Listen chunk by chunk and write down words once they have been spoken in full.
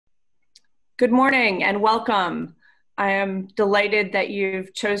Good morning and welcome. I am delighted that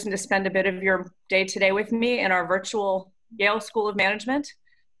you've chosen to spend a bit of your day today with me in our virtual Yale School of Management.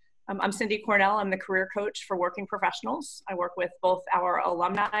 I'm Cindy Cornell. I'm the career coach for working professionals. I work with both our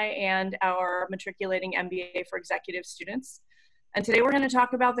alumni and our matriculating MBA for executive students. And today we're going to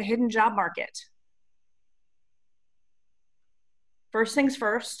talk about the hidden job market. First things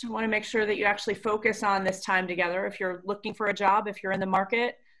first, I want to make sure that you actually focus on this time together. If you're looking for a job, if you're in the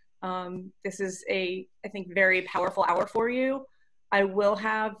market, this is I think, very powerful hour for you. I will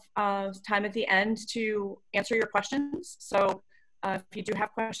have time at the end to answer your questions. So if you do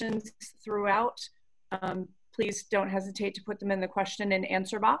have questions throughout, please don't hesitate to put them in the question and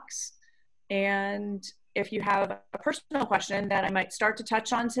answer box. And if you have a personal question that I might start to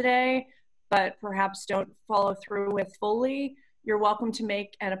touch on today, but perhaps don't follow through with fully, you're welcome to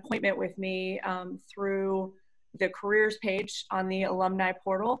make an appointment with me through the careers page on the alumni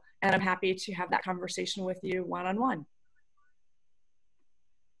portal, and I'm happy to have that conversation with you one-on-one.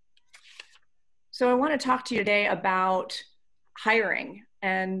 So I want to talk to you today about hiring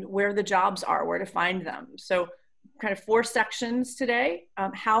and where the jobs are, where to find them. So kind of 4 sections today.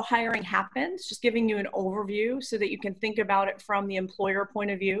 How hiring happens, just giving you an overview so that you can think about it from the employer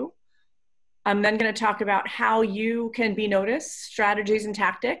point of view. I'm then going to talk about how you can be noticed, strategies and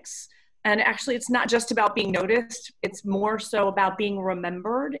tactics. And actually, it's not just about being noticed. It's more so about being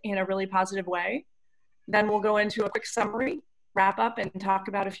remembered in a really positive way. Then we'll go into a quick summary, wrap up, and talk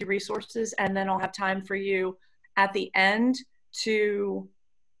about a few resources. And then I'll have time for you at the end to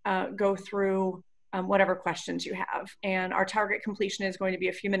go through whatever questions you have. And our target completion is going to be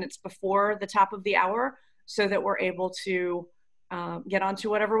a few minutes before the top of the hour so that we're able to get on to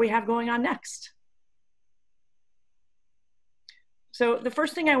whatever we have going on next. So the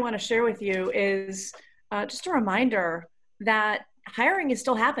first thing I want to share with you is just a reminder that hiring is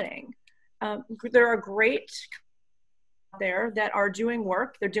still happening. There are great out there that are doing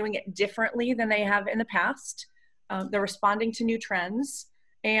work. They're doing it differently than they have in the past. They're responding to new trends,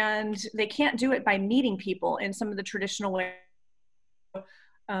 and they can't do it by meeting people in some of the traditional ways.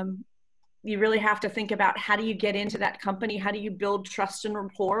 You really have to think about, how do you get into that company? How do you build trust and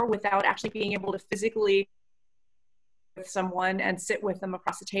rapport without actually being able to physically with someone and sit with them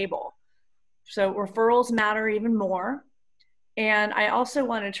across the table? So referrals matter even more. And I also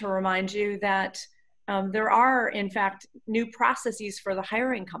wanted to remind you that there are, in fact, new processes for the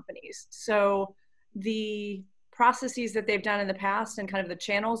hiring companies. So the processes that they've done in the past and kind of the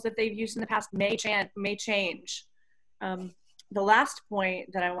channels that they've used in the past may change. The last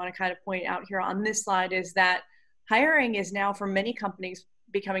point that I want to kind of point out here on this slide is that hiring is now, for many companies,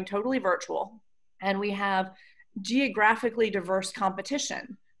 becoming totally virtual. And we have geographically diverse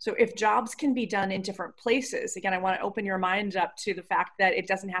competition. So if jobs can be done in different places, again, I want to open your mind up to the fact that it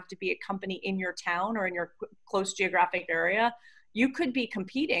doesn't have to be a company in your town or in your close geographic area. You could be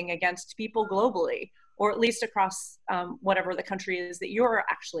competing against people globally, or at least across whatever the country is that you're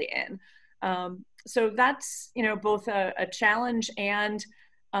actually in. So that's, both a challenge and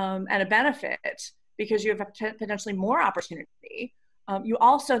a benefit, because you have potentially more opportunity. You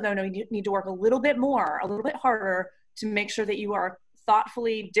also, though, need to work a little bit harder to make sure that you are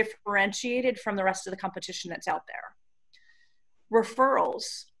thoughtfully differentiated from the rest of the competition that's out there.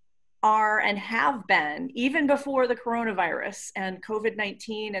 Referrals are and have been, even before the coronavirus and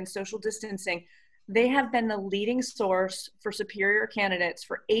COVID-19 and social distancing, they have been the leading source for superior candidates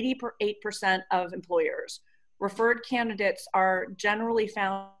for 88% of employers. Referred candidates are generally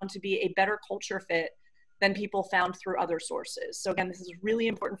found to be a better culture fit than people found through other sources. So again, this is really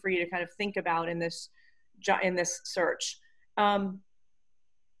important for you to kind of think about in this search.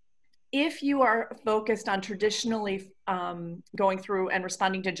 If you are focused on traditionally going through and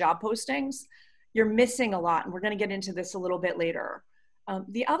responding to job postings, you're missing a lot, and we're going to get into this a little bit later.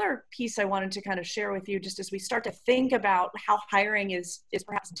 The other piece I wanted to kind of share with you, just as we start to think about how hiring is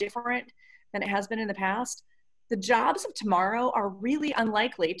perhaps different than it has been in the past, the jobs of tomorrow are really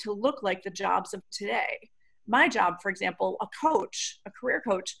unlikely to look like the jobs of today. My job, for example, a career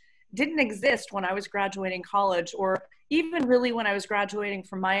coach, didn't exist when I was graduating college, or even really when I was graduating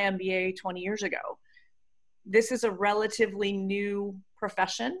from my MBA 20 years ago. This is a relatively new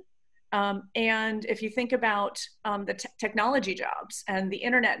profession. And if you think about the technology jobs and the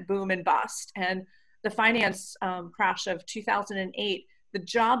internet boom and bust and the finance crash of 2008, the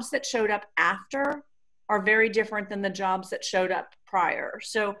jobs that showed up after are very different than the jobs that showed up prior.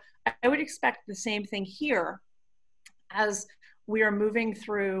 So I would expect the same thing here as we are moving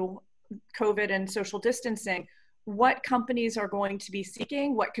through COVID and social distancing. What companies are going to be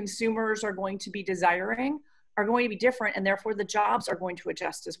seeking, what consumers are going to be desiring, are going to be different, and therefore the jobs are going to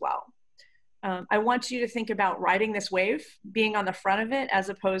adjust as well. I want you to think about riding this wave, being on the front of it, as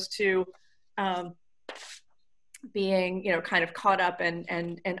opposed to being, kind of caught up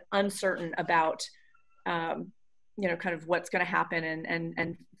and uncertain about, kind of what's going to happen,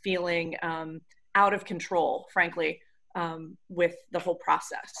 and feeling out of control, frankly, with the whole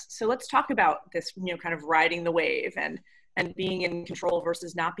process. So let's talk about this, kind of riding the wave and being in control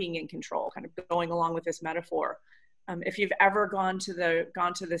versus not being in control, kind of going along with this metaphor. If you've ever gone to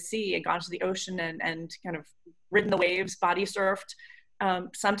the sea and gone to the ocean and kind of ridden the waves, body surfed,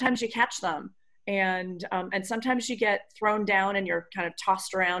 sometimes you catch them, and sometimes you get thrown down and you're kind of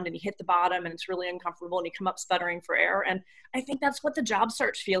tossed around and you hit the bottom and it's really uncomfortable and you come up sputtering for air. And I think that's what the job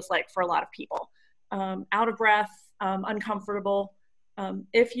search feels like for a lot of people. Out of breath, uncomfortable.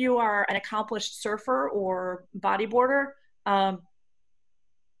 If you are an accomplished surfer or bodyboarder,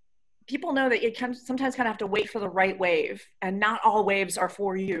 people know that you can sometimes kind of have to wait for the right wave, and not all waves are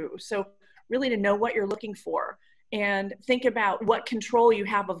for you. So really, to know what you're looking for and think about what control you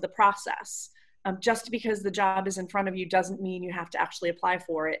have of the process. Just because the job is in front of you doesn't mean you have to actually apply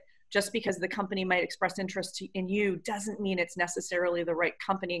for it. Just because the company might express interest in you doesn't mean it's necessarily the right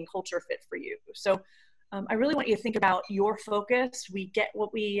company and culture fit for you. So I really want you to think about your focus. We get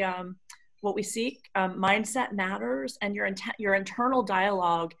what we seek. Mindset matters, and your internal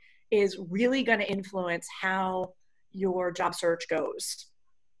dialogue is really going to influence how your job search goes.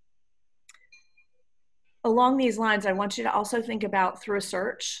 Along these lines, I want you to also think about, through a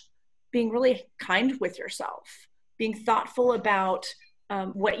search, being really kind with yourself, being thoughtful about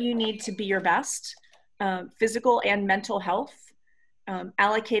what you need to be your best, physical and mental health,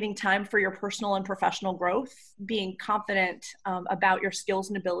 allocating time for your personal and professional growth, being confident about your skills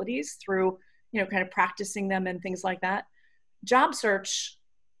and abilities through, kind of practicing them and things like that. Job search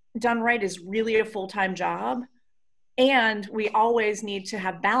done right is really a full-time job, and we always need to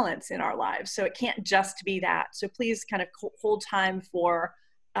have balance in our lives. So it can't just be that. So please kind of hold time for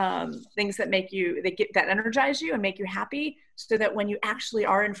things that that energize you and make you happy, so that when you actually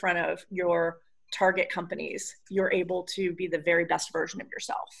are in front of your target companies, you're able to be the very best version of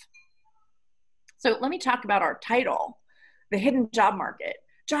yourself. So let me talk about our title, the hidden job market.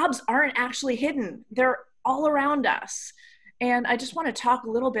 Jobs aren't actually hidden. They're all around us. And I just want to talk a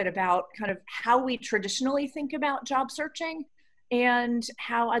little bit about kind of how we traditionally think about job searching, and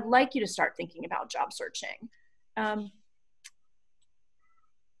how I'd like you to start thinking about job searching. A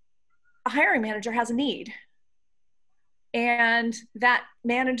hiring manager has a need. And that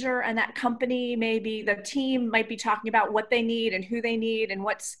manager and that company, maybe the team, might be talking about what they need and who they need and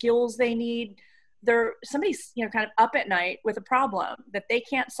what skills they need. Somebody's, kind of up at night with a problem that they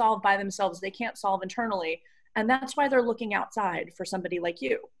can't solve by themselves. They can't solve internally. And that's why they're looking outside for somebody like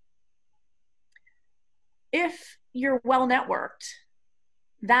you. If you're well networked,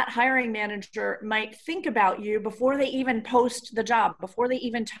 that hiring manager might think about you before they even post the job, before they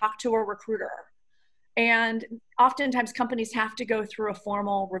even talk to a recruiter. And oftentimes companies have to go through a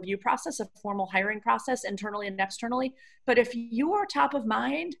formal review process, a formal hiring process, internally and externally. But if you are top of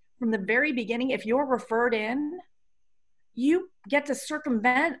mind from the very beginning, if you're referred in, you get to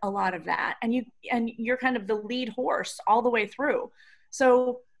circumvent a lot of that, and you're kind of the lead horse all the way through.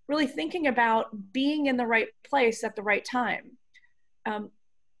 So really thinking about being in the right place at the right time.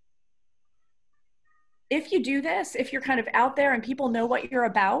 If you do this, if you're kind of out there and people know what you're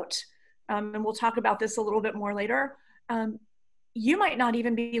about, and we'll talk about this a little bit more later, you might not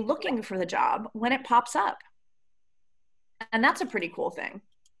even be looking for the job when it pops up. And that's a pretty cool thing.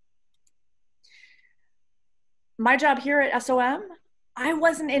 My job here at SOM, I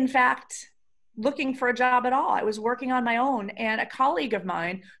wasn't in fact looking for a job at all. I was working on my own, and a colleague of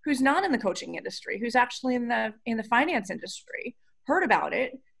mine who's not in the coaching industry, who's actually in the finance industry, heard about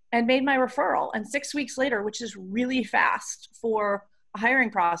it and made my referral. And 6 weeks later, which is really fast for a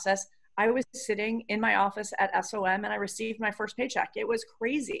hiring process, I was sitting in my office at SOM and I received my first paycheck. It was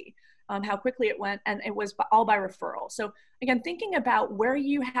crazy how quickly it went, and it was all by referral. So again, thinking about where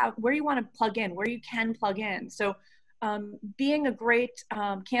you want to plug in, where you can plug in. So being a great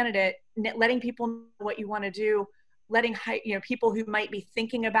candidate, letting people know what you want to do, letting people who might be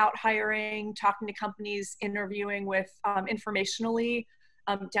thinking about hiring, talking to companies, interviewing with informationally,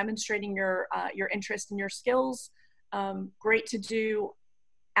 demonstrating your interest and your skills. Great to do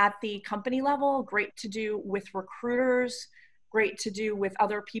at the company level, great to do with recruiters, great to do with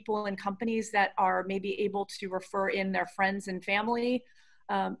other people in companies that are maybe able to refer in their friends and family.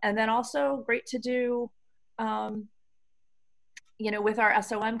 And then also great to do, with our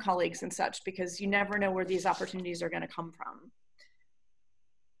SOM colleagues and such, because you never know where these opportunities are going to come from.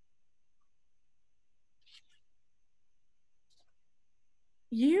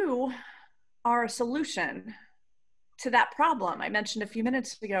 You are a solution to that problem I mentioned a few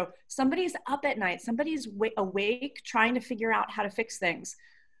minutes ago. Somebody's up at night, somebody's awake trying to figure out how to fix things.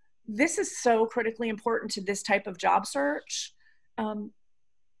 This is so critically important to this type of job search.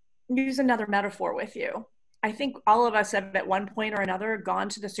 Use another metaphor with you. I think all of us have at one point or another gone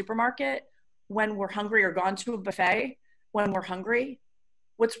to the supermarket when we're hungry, or gone to a buffet when we're hungry.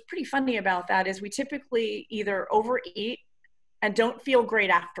 What's pretty funny about that is we typically either overeat and don't feel great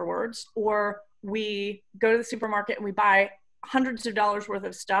afterwards, or we go to the supermarket and we buy hundreds of dollars worth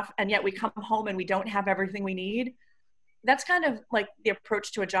of stuff, and yet we come home and we don't have everything we need. That's kind of like the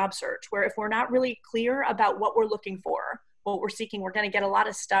approach to a job search, where if we're not really clear about what we're looking for, what we're seeking, we're going to get a lot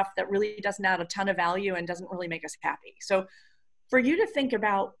of stuff that really doesn't add a ton of value and doesn't really make us happy. So for you to think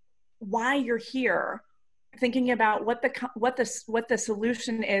about why you're here, thinking about what the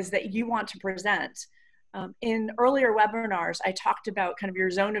solution is that you want to present. In earlier webinars, I talked about kind of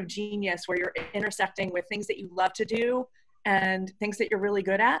your zone of genius, where you're intersecting with things that you love to do and things that you're really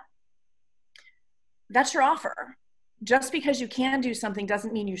good at. That's your offer. Just because you can do something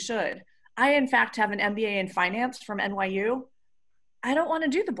doesn't mean you should. I, in fact, have an MBA in finance from NYU. I don't want to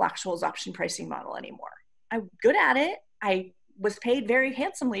do the Black-Scholes option pricing model anymore. I'm good at it. I was paid very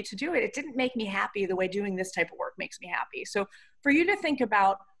handsomely to do it. It didn't make me happy the way doing this type of work makes me happy. So for you to think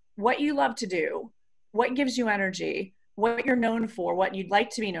about what you love to do, what gives you energy, what you're known for, what you'd like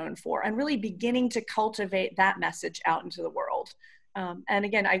to be known for, and really beginning to cultivate that message out into the world. And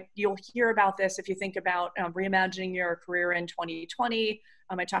again, you'll hear about this if you think about reimagining your career in 2020.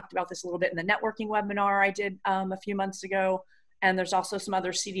 I talked about this a little bit in the networking webinar I did a few months ago. And there's also some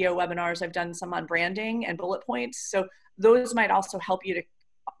other CDO webinars. I've done some on branding and bullet points. So those might also help you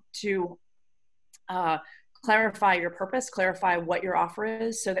to clarify your purpose, clarify what your offer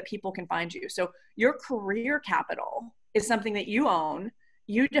is, so that people can find you. So your career capital is something that you own,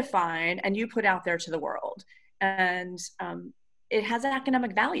 you define, and you put out there to the world. And it has an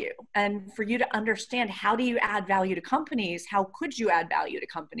economic value. And for you to understand, how do you add value to companies? How could you add value to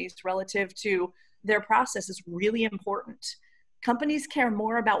companies relative to their process is really important. Companies care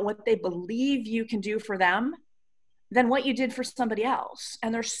more about what they believe you can do for them than what you did for somebody else.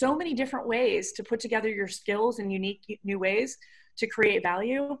 And there's so many different ways to put together your skills in unique new ways to create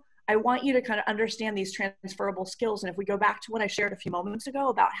value. I want you to kind of understand these transferable skills. And if we go back to what I shared a few moments ago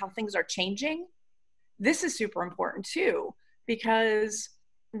about how things are changing, this is super important too, because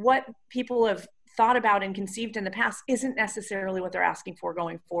what people have thought about and conceived in the past isn't necessarily what they're asking for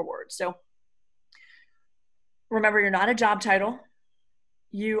going forward. So remember, you're not a job title.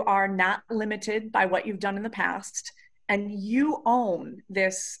 You are not limited by what you've done in the past, and you own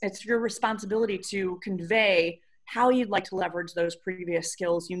this. It's your responsibility to convey how you'd like to leverage those previous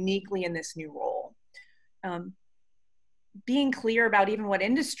skills uniquely in this new role. Being clear about even what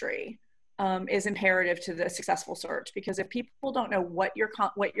industry is imperative to the successful search, because if people don't know what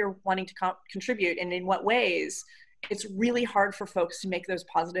you're wanting to contribute and in what ways, it's really hard for folks to make those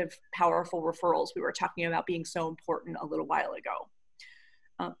positive, powerful referrals we were talking about being so important a little while ago.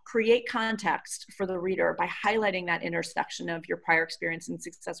 Create context for the reader by highlighting that intersection of your prior experience and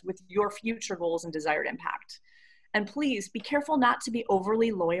success with your future goals and desired impact. And please be careful not to be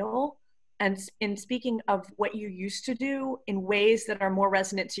overly loyal and in speaking of what you used to do in ways that are more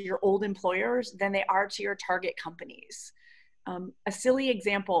resonant to your old employers than they are to your target companies. A silly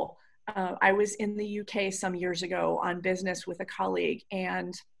example, I was in the UK some years ago on business with a colleague,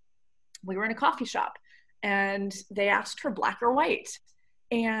 and we were in a coffee shop and they asked for black or white.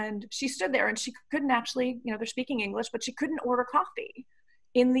 And she stood there and she couldn't actually, they're speaking English, but she couldn't order coffee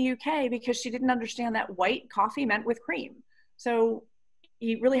in the UK because she didn't understand that white coffee meant with cream. So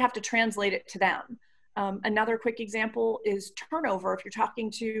you really have to translate it to them. Another quick example is turnover. If you're talking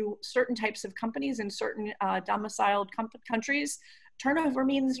to certain types of companies in certain domiciled countries, turnover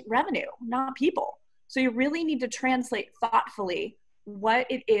means revenue, not people. So you really need to translate thoughtfully what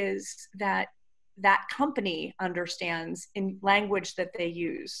it is that company understands in language that they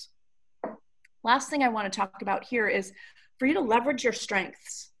use. Last thing I want to talk about here is for you to leverage your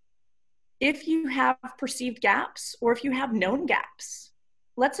strengths. If you have perceived gaps or if you have known gaps,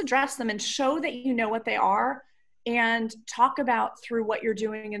 let's address them and show that you know what they are, and talk about through what you're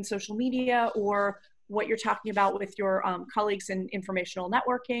doing in social media or what you're talking about with your colleagues in informational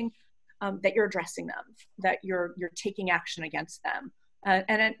networking, that you're addressing them, that you're taking action against them.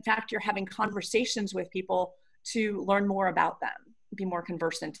 And in fact, you're having conversations with people to learn more about them, be more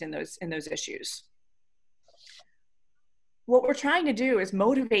conversant in those issues. What we're trying to do is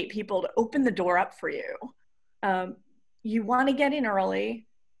motivate people to open the door up for you. You want to get in early.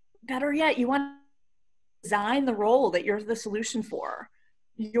 Better yet, you want to design the role that you're the solution for.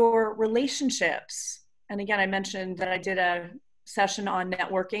 Your relationships, and again, I mentioned that I did a session on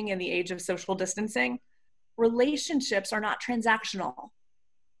networking in the age of social distancing. Relationships are not transactional.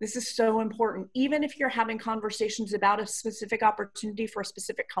 This is so important. Even if you're having conversations about a specific opportunity for a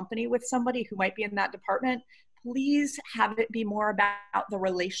specific company with somebody who might be in that department, please have it be more about the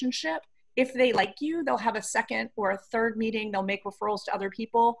relationship. If they like you, they'll have a second or a third meeting. They'll make referrals to other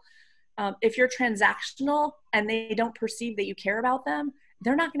people. If you're transactional and they don't perceive that you care about them,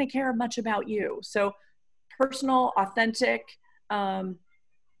 they're not going to care much about you. So personal, authentic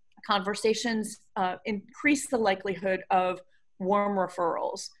conversations increase the likelihood of warm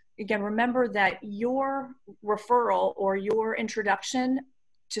referrals. Again, remember that your referral or your introduction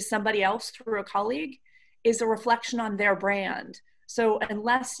to somebody else through a colleague is a reflection on their brand. So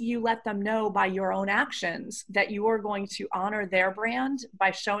unless you let them know by your own actions that you are going to honor their brand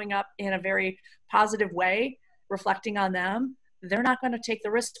by showing up in a very positive way, reflecting on them, they're not going to take the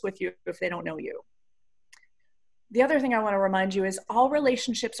risk with you if they don't know you. The other thing I want to remind you is all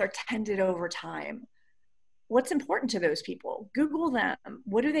relationships are tended over time. What's important to those people? Google them.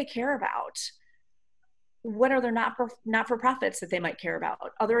 What do they care about? What are their not-for-profits that they might care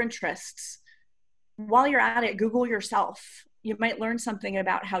about? Other interests? While you're at it, Google yourself. You might learn something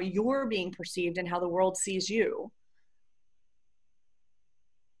about how you're being perceived and how the world sees you.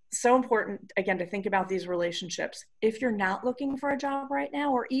 So important, again, to think about these relationships. If you're not looking for a job right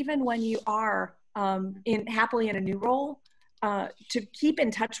now, or even when you are happily in a new role, to keep in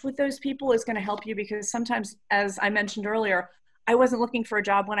touch with those people is going to help you, because sometimes, as I mentioned earlier, I wasn't looking for a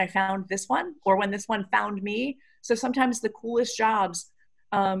job when I found this one or when this one found me. So sometimes the coolest jobs,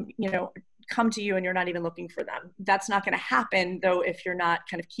 come to you and you're not even looking for them. That's not going to happen, though, if you're not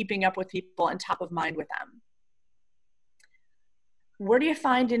kind of keeping up with people and top of mind with them. Where do you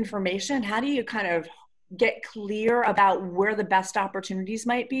find information? How do you kind of get clear about where the best opportunities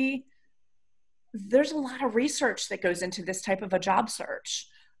might be? There's a lot of research that goes into this type of a job search.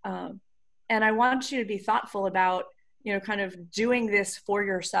 And I want you to be thoughtful about, kind of doing this for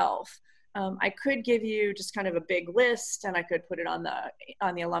yourself. I could give you just kind of a big list, and I could put it on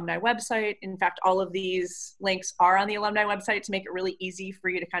the alumni website. In fact, all of these links are on the alumni website to make it really easy for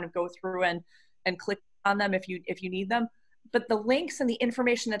you to kind of go through and click on them if you need them. But the links and the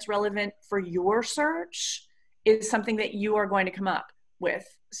information that's relevant for your search is something that you are going to come up with.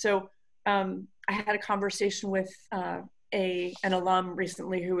 So I had a conversation with an alum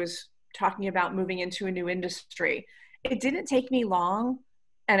recently who was talking about moving into a new industry. It didn't take me long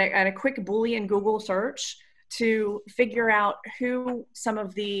and a quick Boolean Google search to figure out who some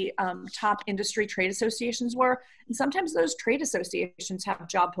of the top industry trade associations were. And sometimes those trade associations have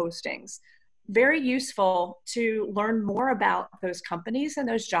job postings. Very useful to learn more about those companies and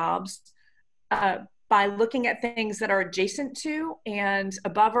those jobs by looking at things that are adjacent to and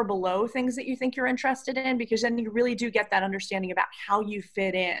above or below things that you think you're interested in, because then you really do get that understanding about how you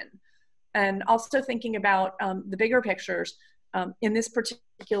fit in. And also thinking about the bigger pictures. In this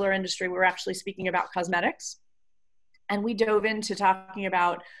particular industry, we're actually speaking about cosmetics. And we dove into talking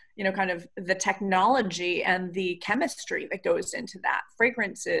about, kind of the technology and the chemistry that goes into that,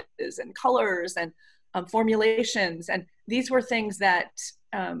 fragrances and colors and formulations. And these were things that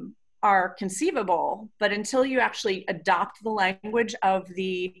are conceivable, but until you actually adopt the language of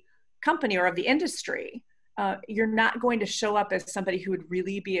the company or of the industry, you're not going to show up as somebody who would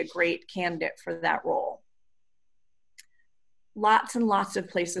really be a great candidate for that role. Lots and lots of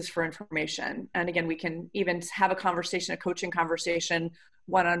places for information. And again, we can even have a conversation, a coaching conversation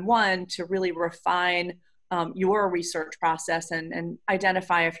one-on-one to really refine your research process and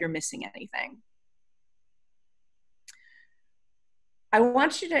identify if you're missing anything. I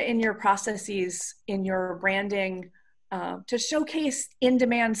want you to, in your processes, in your branding, to showcase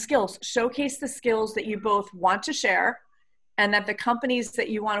in-demand skills, showcase the skills that you both want to share and that the companies that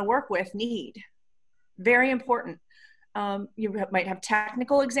you want to work with need. Very important. You might have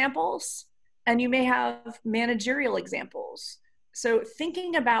technical examples and you may have managerial examples. So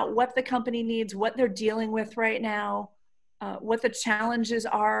thinking about what the company needs, what they're dealing with right now, what the challenges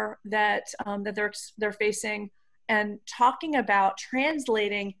are that they're facing, and talking about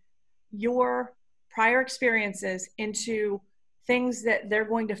translating your prior experiences into things that they're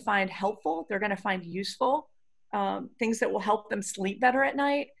going to find helpful, they're going to find useful, things that will help them sleep better at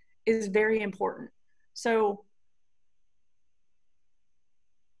night is very important. So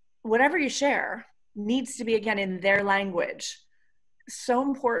whatever you share needs to be, again, in their language. So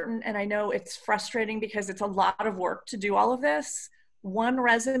important. And I know it's frustrating because it's a lot of work to do all of this. One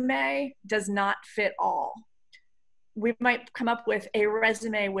resume does not fit all. We might come up with a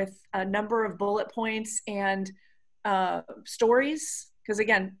resume with a number of bullet points and stories, Because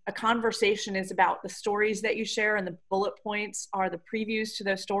again, a conversation is about the stories that you share, and the bullet points are the previews to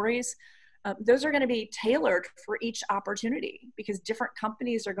those stories. Those are going to be tailored for each opportunity, because different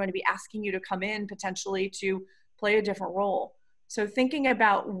companies are going to be asking you to come in potentially to play a different role. So thinking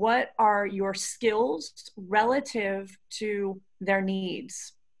about what are your skills relative to their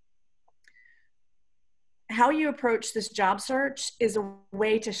needs. How you approach this job search is a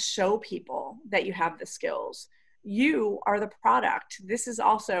way to show people that you have the skills. You are the product. This is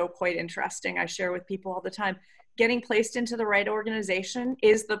also quite interesting. I share with people all the time. Getting placed into the right organization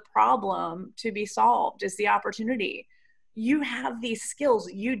is the problem to be solved, is the opportunity. You have these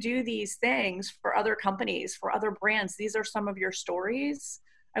skills. You do these things for other companies, for other brands. These are some of your stories.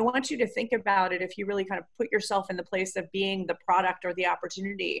 I want you to think about it if you really kind of put yourself in the place of being the product or the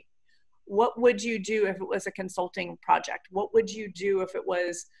opportunity. What would you do if it was a consulting project? What would you do if it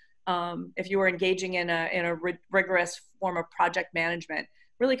was, if you were engaging in a rigorous form of project management?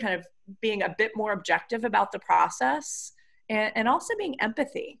 Really kind of being a bit more objective about the process, and also being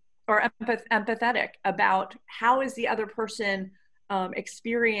empathetic about how is the other person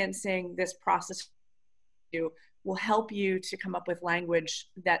experiencing this process. Will help you to come up with language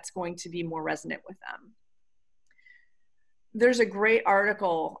that's going to be more resonant with them. There's a great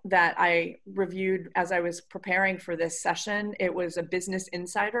article that I reviewed as I was preparing for this session. It was a Business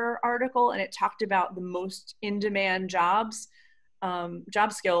Insider article, and it talked about the most in-demand jobs,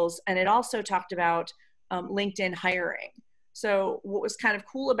 job skills, and it also talked about LinkedIn hiring. So what was kind of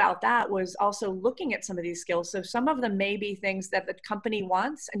cool about that was also looking at some of these skills. So some of them may be things that the company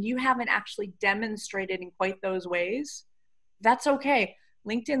wants, and you haven't actually demonstrated in quite those ways. That's okay.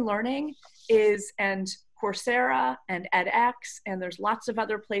 LinkedIn Learning and Coursera and edX, and there's lots of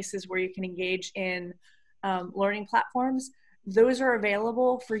other places where you can engage in learning platforms. Those are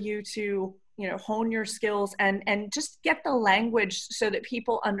available for you to, hone your skills and just get the language so that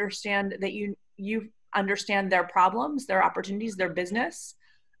people understand that you understand their problems, their opportunities, their business.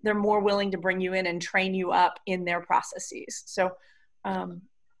 They're more willing to bring you in and train you up in their processes. So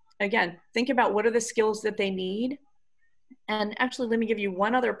again, think about what are the skills that they need. And actually, let me give you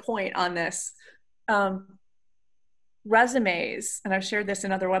one other point on this. Resumes, and I've shared this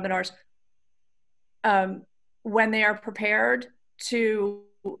in other webinars, when they are prepared to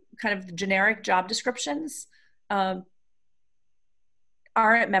kind of generic job descriptions, aren't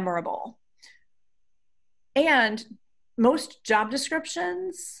memorable. And most job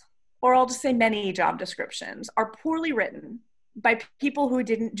descriptions, or I'll just say many job descriptions, are poorly written by people who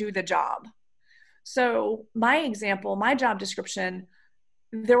didn't do the job. So my example, my job description,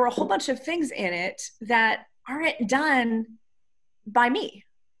 there were a whole bunch of things in it that aren't done by me.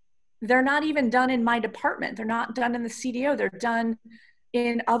 They're not even done in my department. They're not done in the CDO. They're done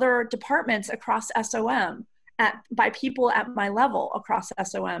in other departments across SOM by people at my level across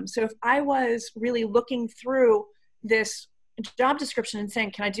SOM. So if I was really looking through this job description and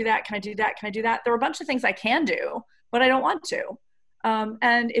saying, can I do that? Can I do that? Can I do that? There were a bunch of things I can do, but I don't want to.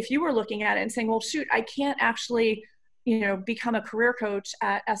 And if you were looking at it and saying, well, shoot, I can't actually become a career coach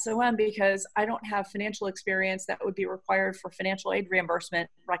at SOM because I don't have financial experience that would be required for financial aid reimbursement,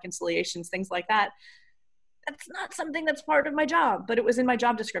 reconciliations, things like that. That's not something that's part of my job, but it was in my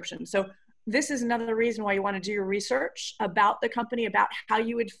job description. So this is another reason why you want to do your research about the company, about how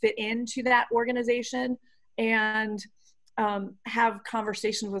you would fit into that organization, and have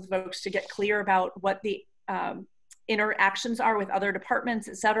conversations with folks to get clear about what the interactions are with other departments,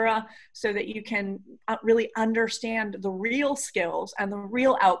 et cetera, so that you can really understand the real skills and the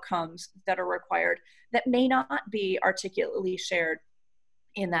real outcomes that are required that may not be articulately shared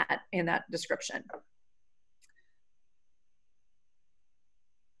in that description.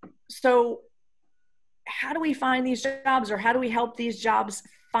 So how do we find these jobs, or how do we help these jobs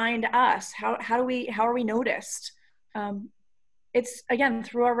find us? How are we noticed? It's, again,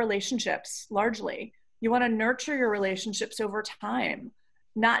 through our relationships, largely. You want to nurture your relationships over time,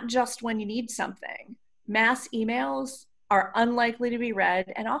 not just when you need something. Mass emails are unlikely to be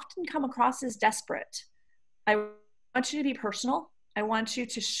read and often come across as desperate. I want you to be personal. I want you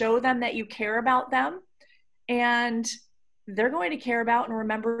to show them that you care about them, and they're going to care about and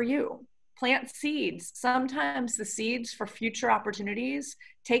remember you. Plant seeds. Sometimes the seeds for future opportunities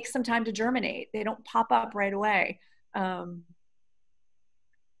take some time to germinate. They don't pop up right away.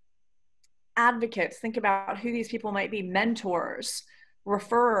 Advocates, think about who these people might be: mentors,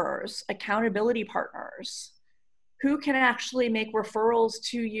 referrers, accountability partners. Who can actually make referrals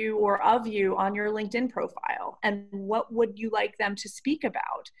to you or of you on your LinkedIn profile? And what would you like them to speak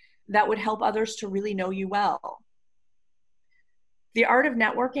about that would help others to really know you well? The art of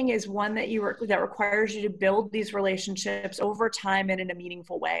networking is one that that requires you to build these relationships over time and in a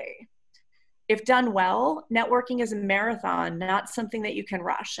meaningful way. If done well, networking is a marathon, not something that you can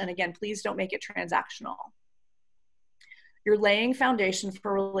rush. And again, please don't make it transactional. You're laying foundation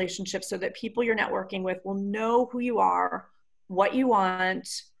for relationships so that people you're networking with will know who you are, what you want,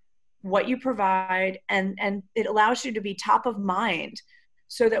 what you provide, and it allows you to be top of mind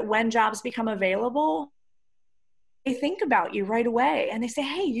so that when jobs become available, they think about you right away and they say,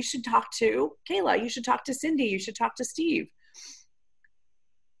 hey, you should talk to Kayla, you should talk to Cindy, you should talk to Steve.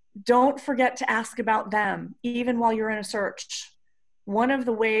 Don't forget to ask about them, even while you're in a search. One of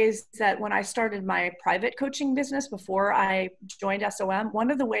the ways that when I started my private coaching business before I joined SOM,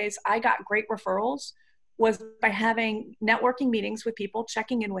 one of the ways I got great referrals was by having networking meetings with people,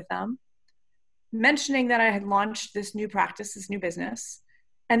 checking in with them, mentioning that I had launched this new practice, this new business,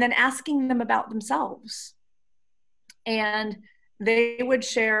 and then asking them about themselves. And they would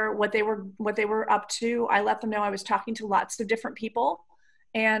share what they were up to. I let them know I was talking to lots of different people,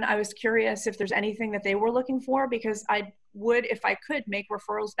 and I was curious if there's anything that they were looking for, because I would, if I could, make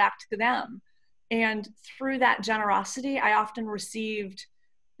referrals back to them. And through that generosity, I often received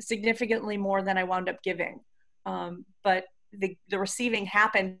significantly more than I wound up giving. But the receiving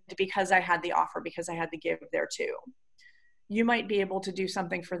happened because I had the offer, because I had the give there too. You might be able to do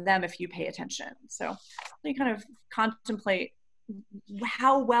something for them if you pay attention. So you kind of contemplate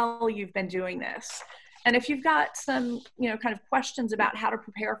how well you've been doing this. And if you've got some, kind of questions about how to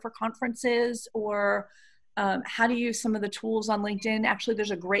prepare for conferences or how to use some of the tools on LinkedIn, actually,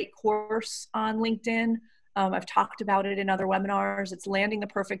 there's a great course on LinkedIn. I've talked about it in other webinars. It's Landing the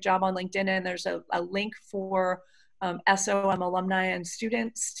Perfect Job on LinkedIn. And there's a link for SOM alumni and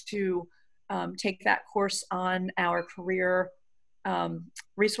students to take that course on our career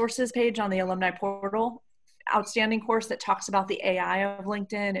resources page on the alumni portal. Outstanding course that talks about the AI of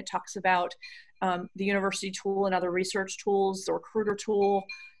LinkedIn. It talks about the university tool and other research tools, the recruiter tool,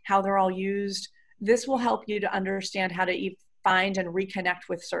 how they're all used. This will help you to understand how to find and reconnect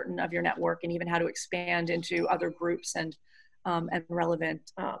with certain of your network, and even how to expand into other groups and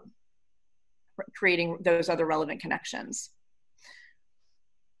relevant, creating those other relevant connections.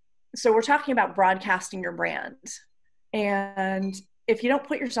 So we're talking about broadcasting your brand. And if you don't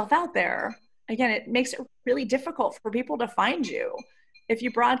put yourself out there, again, it makes it really difficult for people to find you. If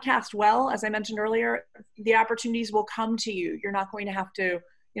you broadcast well, as I mentioned earlier, the opportunities will come to you. You're not going to have to,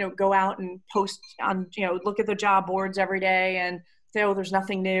 go out and post on, look at the job boards every day and say, oh, there's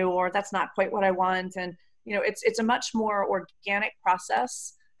nothing new, or that's not quite what I want. And, it's a much more organic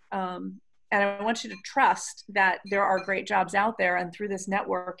process. And I want you to trust that there are great jobs out there. And through this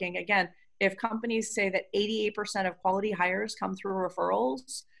networking, again, if companies say that 88% of quality hires come through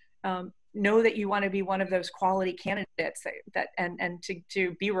referrals, know that you want to be one of those quality candidates and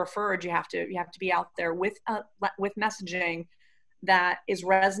to be referred, you have to be out there with messaging that is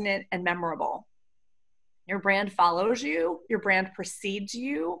resonant and memorable. Your brand follows you, your brand precedes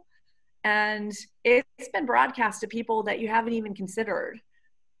you, and it's been broadcast to people that you haven't even considered.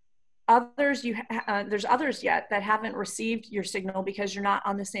 There's others yet that haven't received your signal because you're not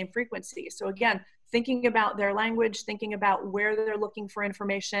on the same frequency. So again, thinking about their language, thinking about where they're looking for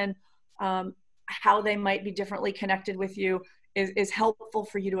information, how they might be differently connected with you is helpful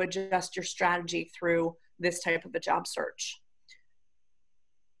for you to adjust your strategy through this type of a job search.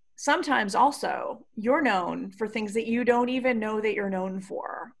 Sometimes also you're known for things that you don't even know that you're known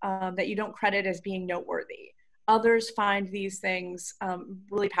for, that you don't credit as being noteworthy. Others find these things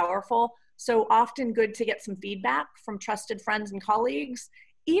really powerful. So often good to get some feedback from trusted friends and colleagues,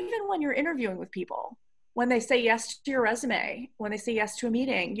 even when you're interviewing with people. When they say yes to your resume, when they say yes to a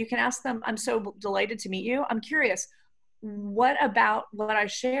meeting, you can ask them, I'm so delighted to meet you. I'm curious, what about what I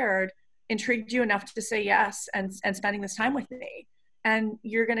shared intrigued you enough to say yes and spending this time with me? And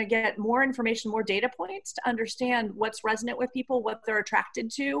you're going to get more information, more data points to understand what's resonant with people, what they're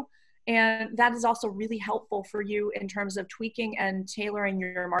attracted to. And that is also really helpful for you in terms of tweaking and tailoring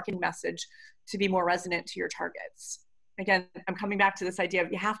your marketing message to be more resonant to your targets. Again, I'm coming back to this idea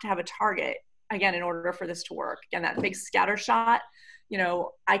of you have to have a target, again, in order for this to work. Again, that big scatter shot,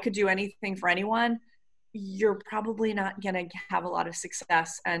 I could do anything for anyone. You're probably not going to have a lot of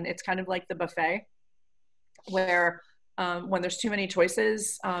success. And it's kind of like the buffet where when there's too many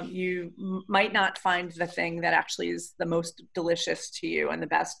choices, you might not find the thing that actually is the most delicious to you and the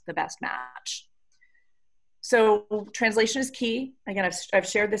best match. So translation is key. Again, I've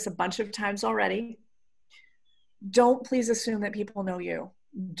shared this a bunch of times already. Don't please assume that people know you.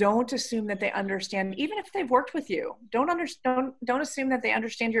 Don't assume that they understand, even if they've worked with you. Don't assume that they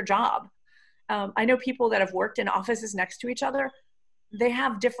understand your job. I know people that have worked in offices next to each other. they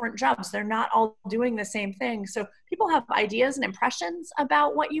have different jobs. They're not all doing the same thing. So people have ideas and impressions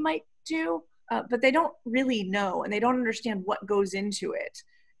about what you might do, but they don't really know, and they don't understand what goes into it,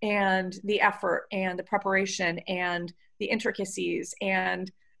 and the effort and the preparation and the intricacies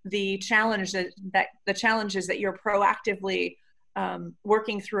and the challenge that the challenges that you're proactively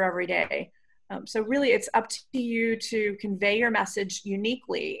working through every day. So really it's up to you to convey your message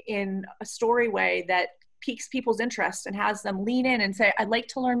uniquely in a story way that piques people's interest and has them lean in and say, I'd like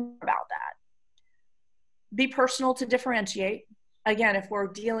to learn about that. Be personal to differentiate. Again, if we're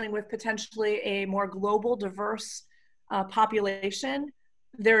dealing with potentially a more global, diverse population,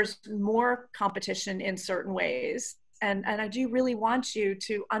 there's more competition in certain ways. And I do really want you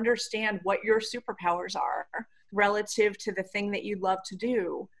to understand what your superpowers are relative to the thing that you love to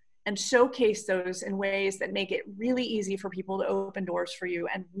do, and showcase those in ways that make it really easy for people to open doors for you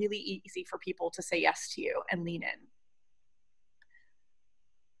and really easy for people to say yes to you and lean in.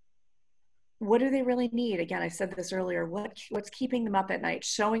 What do they really need? Again, I said this earlier, what's keeping them up at night?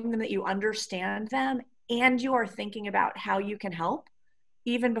 Showing them that you understand them and you are thinking about how you can help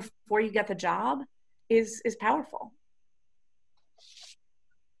even before you get the job is powerful.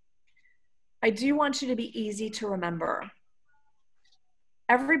 I do want you to be easy to remember.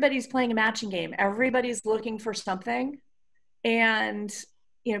 Everybody's playing a matching game. Everybody's looking for something. And,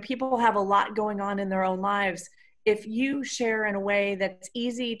 you know, people have a lot going on in their own lives. If you share in a way that's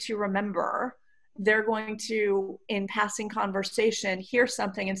easy to remember, they're going to, in passing conversation, hear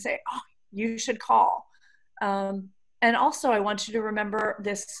something and say, oh, you should call. And also I want you to remember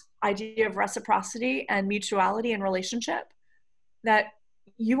this idea of reciprocity and mutuality in relationship, that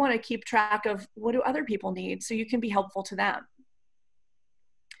you want to keep track of what do other people need so you can be helpful to them.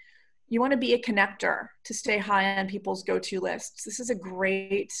 You want to be a connector to stay high on people's go-to lists. This is a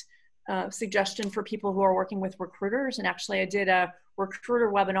great suggestion for people who are working with recruiters. And actually I did a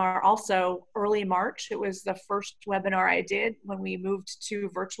recruiter webinar also early March. It was the first webinar I did when we moved to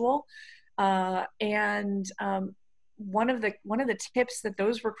virtual. One of the tips that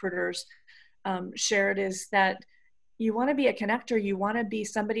those recruiters shared is that you want to be a connector. You want to be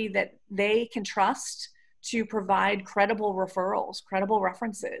somebody that they can trust to provide credible referrals, credible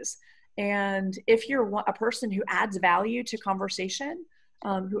references. And if you're a person who adds value to conversation,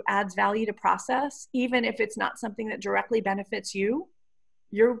 who adds value to process, even if it's not something that directly benefits you,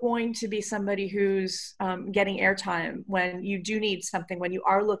 you're going to be somebody who's getting airtime when you do need something, when you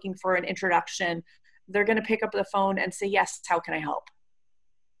are looking for an introduction. They're going to pick up the phone and say, yes, how can I help?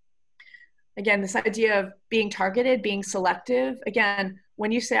 Again, this idea of being targeted, being selective. Again,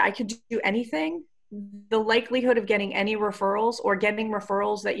 when you say I could do anything, the likelihood of getting any referrals or getting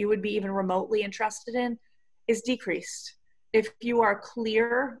referrals that you would be even remotely interested in is decreased. If you are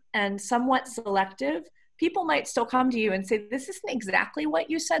clear and somewhat selective, people might still come to you and say, this isn't exactly what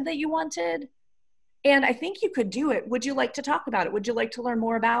you said that you wanted, and I think you could do it. Would you like to talk about it? Would you like to learn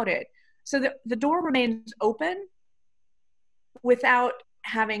more about it? So the door remains open without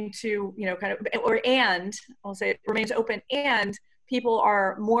having to, you know, and I'll say it remains open, and people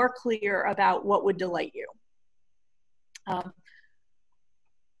are more clear about what would delight you.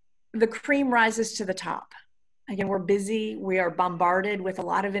 The cream rises to the top. Again, we're busy. We are bombarded with a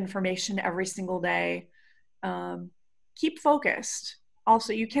lot of information every single day. Keep focused.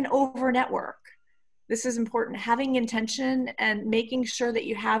 Also, you can over network. This is important. Having intention and making sure that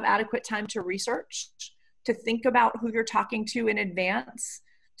you have adequate time to research, to think about who you're talking to in advance,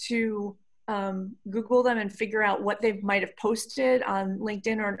 to Google them and figure out what they might have posted on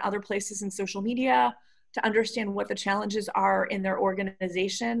LinkedIn or in other places in social media, to understand what the challenges are in their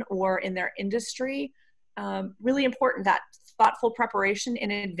organization or in their industry. Really important, that thoughtful preparation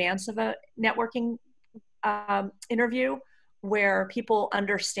in advance of a networking interview, where people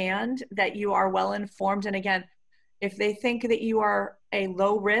understand that you are well informed. And again, if they think that you are a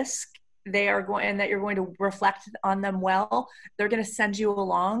low risk, they are going, and that you're going to reflect on them well, they're going to send you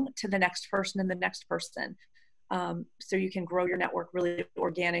along to the next person and the next person. So you can grow your network really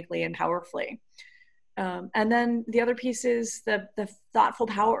organically and powerfully. And then the other piece is the thoughtful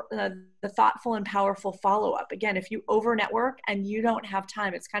and powerful follow-up. Again, if you over network and you don't have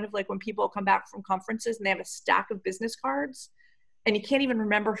time, it's kind of like when people come back from conferences and they have a stack of business cards and you can't even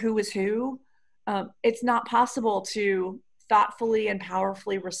remember who was who. It's not possible to thoughtfully and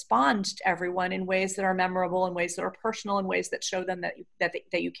powerfully respond to everyone in ways that are memorable, in ways that are personal, in ways that show them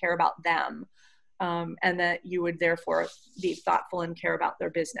that you care about them, and that you would therefore be thoughtful and care about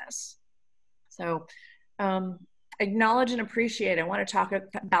their business. So acknowledge and appreciate. I want to talk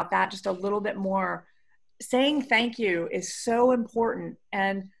about that just a little bit more. Saying thank you is so important.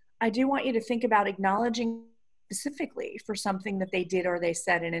 And I do want you to think about acknowledging specifically for something that they did or they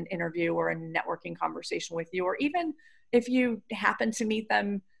said in an interview or a networking conversation with you, or even if you happen to meet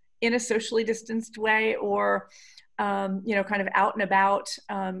them in a socially distanced way, or kind of out and about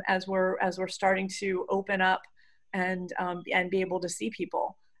as we're starting to open up and be able to see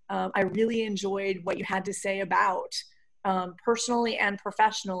people. I really enjoyed what you had to say about personally and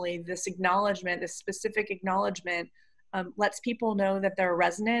professionally, this acknowledgement, this specific acknowledgement lets people know that they're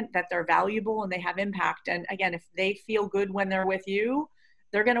resonant, that they're valuable, and they have impact. And again, if they feel good when they're with you,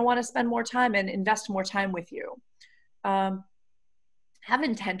 they're going to want to spend more time and invest more time with you. Have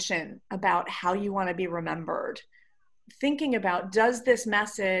intention about how you want to be remembered. Thinking about, does this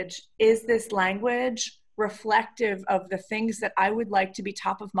message, is this language reflective of the things that I would like to be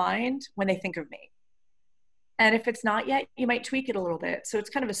top of mind when they think of me? And if it's not yet, you might tweak it a little bit. So it's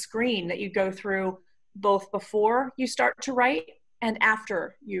kind of a screen that you go through both before you start to write and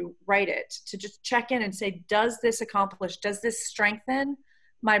after you write it, to just check in and say, does this accomplish, does this strengthen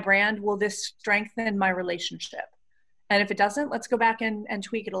my brand? Will this strengthen my relationship? And if it doesn't, let's go back and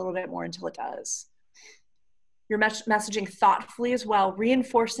tweak it a little bit more until it does. You're messaging thoughtfully as well,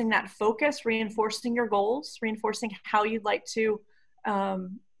 reinforcing that focus, reinforcing your goals, reinforcing how you'd like to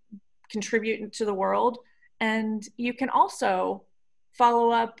contribute to the world. And you can also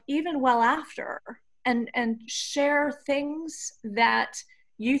follow up even well after and share things that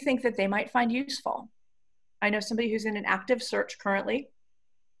you think that they might find useful. I know somebody who's in an active search currently,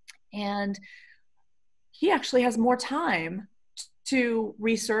 and he actually has more time to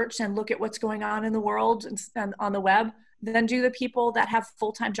research and look at what's going on in the world and on the web than do the people that have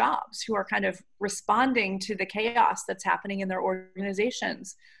full-time jobs who are kind of responding to the chaos that's happening in their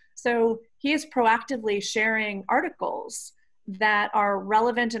organizations. So he is proactively sharing articles that are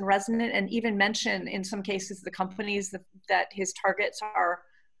relevant and resonant, and even mention in some cases the companies that his targets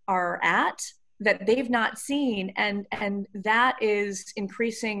are at that they've not seen, and that is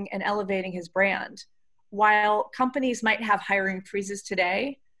increasing and elevating his brand. While companies might have hiring freezes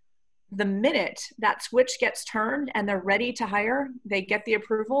today, the minute that switch gets turned and they're ready to hire, they get the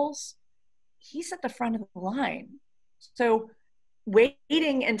approvals, he's at the front of the line. So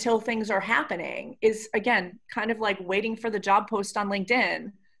waiting until things are happening is, again, kind of like waiting for the job post on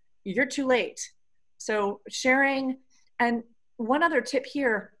LinkedIn. You're too late. So sharing, and one other tip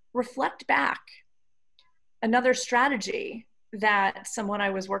here, reflect back. Another strategy that someone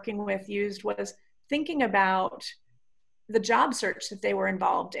I was working with used was thinking about the job search that they were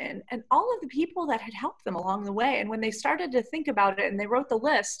involved in and all of the people that had helped them along the way. And when they started to think about it and they wrote the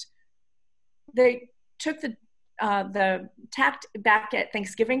list, they took the tact back at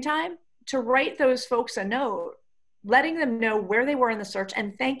Thanksgiving time to write those folks a note, letting them know where they were in the search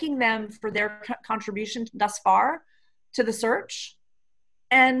and thanking them for their contribution thus far to the search.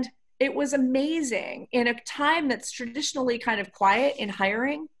 And it was amazing in a time that's traditionally kind of quiet in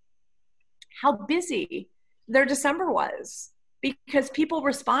hiring, how busy their December was, because people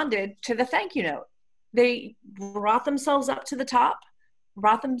responded to the thank you note. They brought themselves up to the top,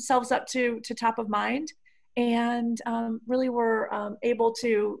 brought themselves up to top of mind, and really were able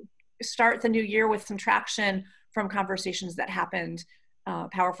to start the new year with some traction from conversations that happened,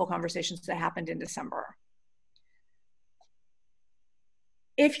 powerful conversations that happened in December.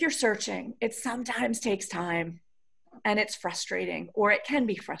 If you're searching, it sometimes takes time and it's frustrating, or it can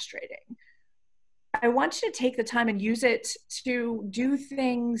be frustrating. I want you to take the time and use it to do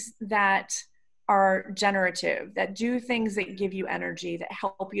things that are generative, that do things that give you energy, that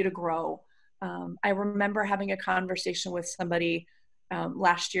help you to grow. I remember having a conversation with somebody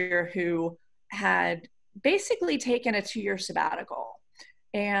last year who had basically taken a 2-year sabbatical.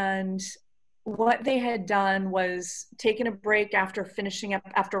 And what they had done was taken a break after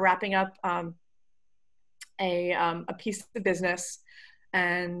wrapping up a piece of business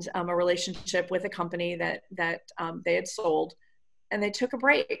and a relationship with a company that they had sold, and they took a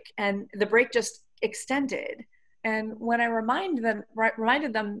break, and the break just extended. And when I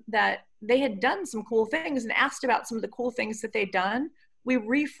reminded them that they had done some cool things and asked about some of the cool things that they'd done, we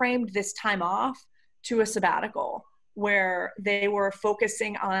reframed this time off to a sabbatical, where they were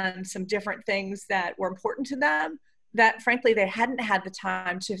focusing on some different things that were important to them that frankly they hadn't had the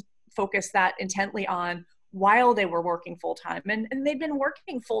time to focus that intently on while they were working full-time. And they'd been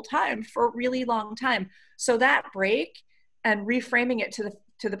working full-time for a really long time. So that break and reframing it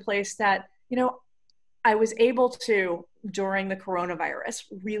to the place that, I was able to, during the coronavirus,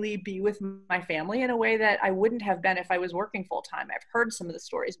 really be with my family in a way that I wouldn't have been if I was working full-time. I've heard some of the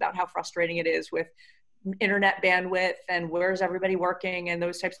stories about how frustrating it is with internet bandwidth and where's everybody working and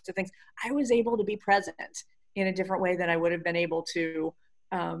those types of things. I was able to be present in a different way than I would have been able to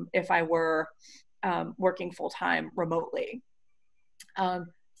if I were working full-time remotely.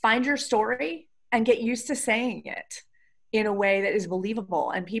 Find your story and get used to saying it in a way that is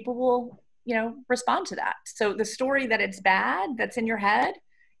believable, and people will, respond to that. So the story that it's bad, that's in your head,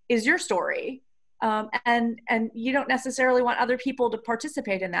 is your story. And you don't necessarily want other people to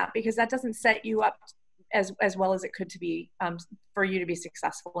participate in that, because that doesn't set you up as well as it could to be, for you to be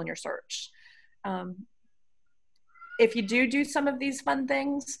successful in your search. If you do some of these fun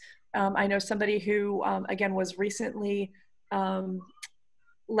things, I know somebody who, again, was recently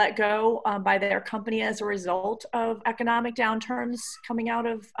let go by their company as a result of economic downturns coming out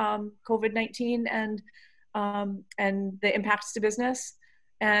of COVID-19 and the impacts to business.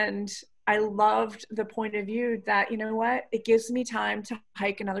 And I loved the point of view that, it gives me time to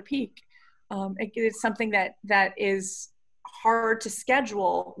hike another peak. It's something that is hard to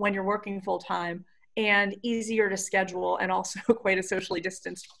schedule when you're working full time, and easier to schedule, and also quite a socially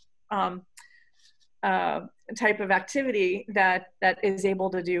distanced type of activity that is able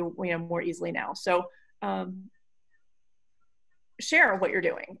to do more easily now. So share what you're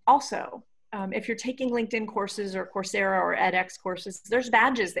doing. Also, if you're taking LinkedIn courses or Coursera or edX courses, there's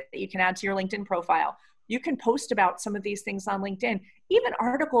badges that you can add to your LinkedIn profile. You can post about some of these things on LinkedIn, even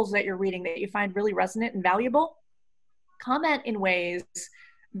articles that you're reading that you find really resonant and valuable. Comment in ways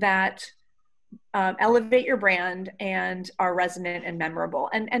that elevate your brand and are resonant and memorable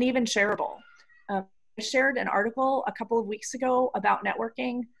and even shareable. I shared an article a couple of weeks ago about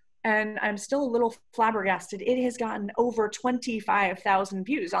networking, and I'm still a little flabbergasted. It has gotten over 25,000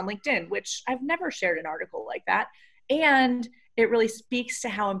 views on LinkedIn, which I've never shared an article like that. And it really speaks to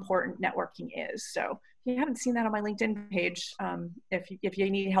how important networking is. So if you haven't seen that on my LinkedIn page, if you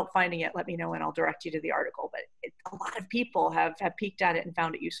need help finding it, let me know and I'll direct you to the article. But a lot of people have peeked at it and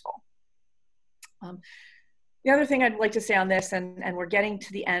found it useful. The other thing I'd like to say on this, and we're getting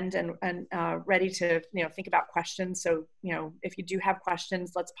to the end and ready to think about questions. So if you do have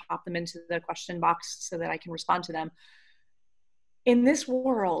questions, let's pop them into the question box so that I can respond to them. In this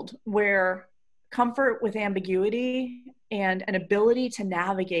world where comfort with ambiguity and an ability to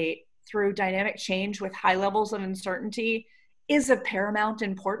navigate through dynamic change with high levels of uncertainty is of paramount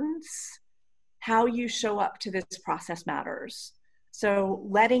importance, how you show up to this process matters. So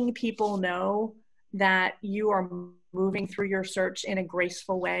letting people know that you are moving through your search in a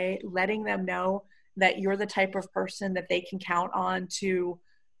graceful way, letting them know that you're the type of person that they can count on to,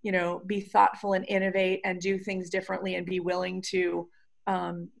 be thoughtful and innovate and do things differently and be willing to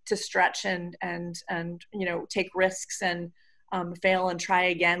stretch and take risks and fail and try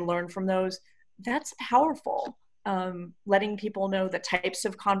again, learn from those. That's powerful. Letting people know the types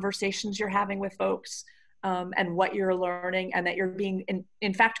of conversations you're having with folks, and what you're learning, and that you're being,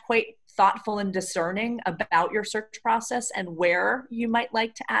 in fact, quite thoughtful and discerning about your search process and where you might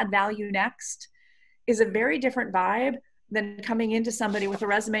like to add value next, is a very different vibe than coming into somebody with a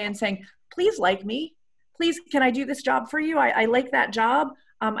resume and saying, please like me. Please, can I do this job for you? I like that job.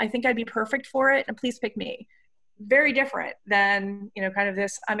 I think I'd be perfect for it, and please pick me. Very different than, kind of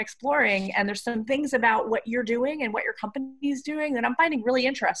this, I'm exploring, and there's some things about what you're doing and what your company is doing that I'm finding really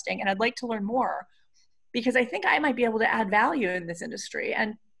interesting, and I'd like to learn more, because I think I might be able to add value in this industry.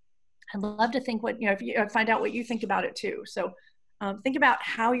 And I'd love to think if you find out what you think about it too. So think about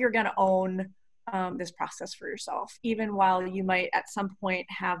how you're going to own this process for yourself, even while you might at some point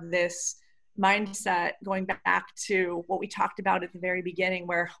have this mindset going back to what we talked about at the very beginning,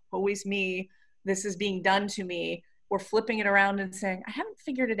 where always me, this is being done to me. We're flipping it around and saying, I haven't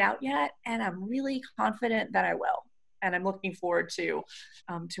figured it out yet, and I'm really confident that I will. And I'm looking forward to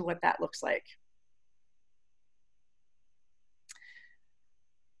what that looks like.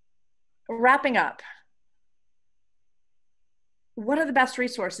 Wrapping up, what are the best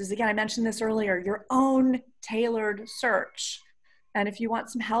resources? Again, I mentioned this earlier, your own tailored search. And if you want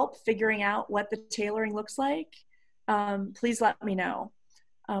some help figuring out what the tailoring looks like, please let me know.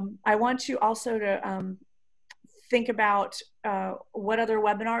 I want you also to think about what other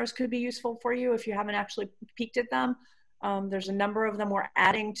webinars could be useful for you if you haven't actually peeked at them. There's a number of them we're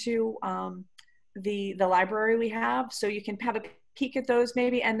adding to the library we have, so you can have a peek at those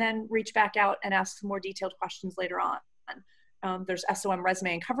maybe, and then reach back out and ask some more detailed questions later on. There's SOM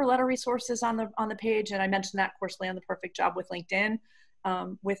resume and cover letter resources on the page, and I mentioned that course, Land the Perfect Job with LinkedIn.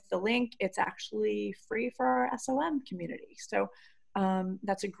 With the link, it's actually free for our SOM community. So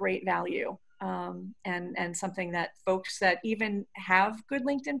that's a great value, and something that folks that even have good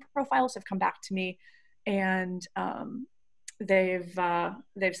LinkedIn profiles have come back to me, and they've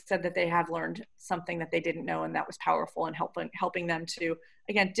said that they have learned something that they didn't know, and that was powerful in helping them to,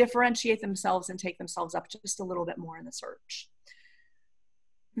 again, differentiate themselves and take themselves up just a little bit more in the search.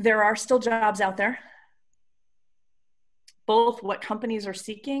 There are still jobs out there, both what companies are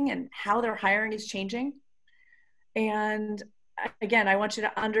seeking and how their hiring is changing. And again, I want you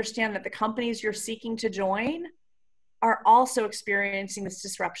to understand that the companies you're seeking to join are also experiencing this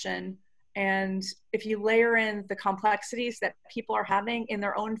disruption. And if you layer in the complexities that people are having in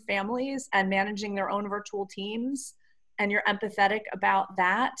their own families and managing their own virtual teams, and you're empathetic about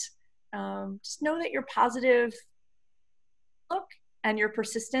that, just know that your positive look and your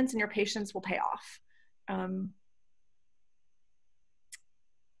persistence and your patience will pay off.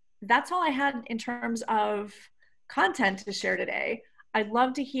 That's all I had in terms of content to share today. I'd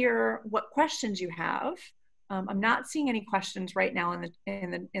love to hear what questions you have. I'm not seeing any questions right now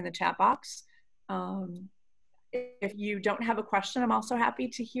in the chat box. If you don't have a question, I'm also happy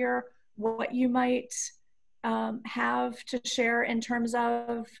to hear what you might have to share in terms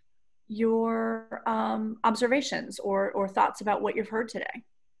of your observations or thoughts about what you've heard today.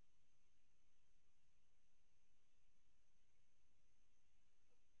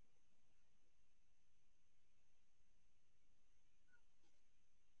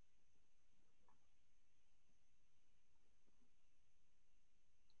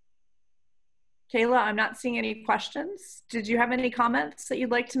 Kayla, I'm not seeing any questions. Did you have any comments that you'd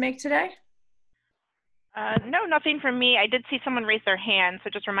like to make today? No, nothing from me. I did see someone raise their hand, so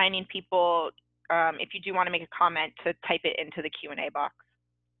just reminding people, if you do want to make a comment, to type it into the Q&A box.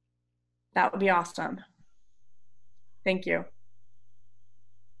 That would be awesome. Thank you.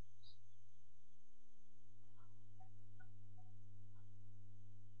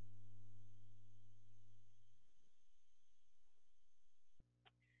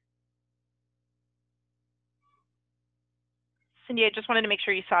 Cindy, I just wanted to make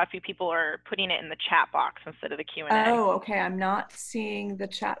sure you saw a few people are putting it in the chat box instead of the Q&A. Oh, okay. I'm not seeing the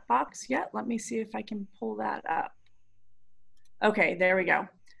chat box yet. Let me see if I can pull that up. Okay, there we go.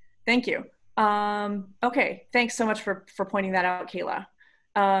 Thank you. Okay, thanks so much for pointing that out, Kayla.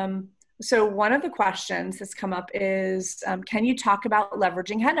 So one of the questions that's come up is, can you talk about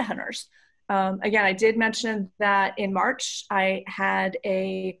leveraging headhunters? Again, I did mention that in March, I had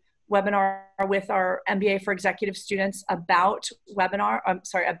a webinar with our MBA for executive students about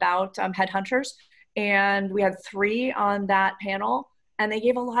headhunters. And we had 3 on that panel, and they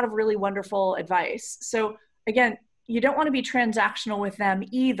gave a lot of really wonderful advice. So again, you don't want to be transactional with them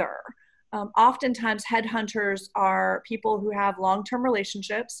either. Oftentimes headhunters are people who have long-term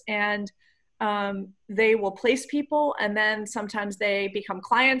relationships, and they will place people, and then sometimes they become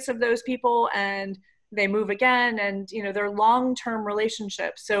clients of those people and they move again, and they're long-term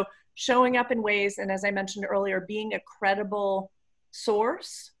relationships. So showing up in ways, and as I mentioned earlier, being a credible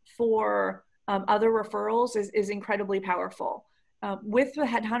source for other referrals is incredibly powerful. With the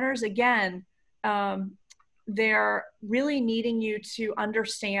headhunters, again, they're really needing you to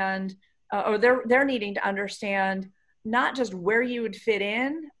understand, or they're needing to understand not just where you would fit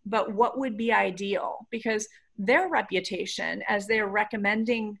in, but what would be ideal, because their reputation as they're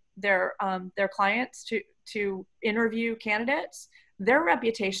recommending their clients to interview candidates, their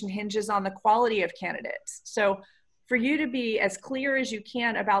reputation hinges on the quality of candidates. So for you to be as clear as you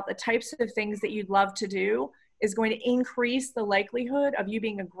can about the types of things that you'd love to do is going to increase the likelihood of you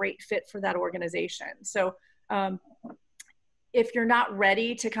being a great fit for that organization. So if you're not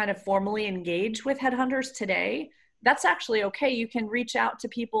ready to kind of formally engage with headhunters today, that's actually okay. You can reach out to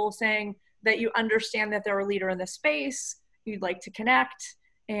people saying that you understand that they're a leader in the space, you'd like to connect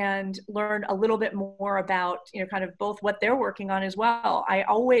and learn a little bit more about, kind of both what they're working on as well. I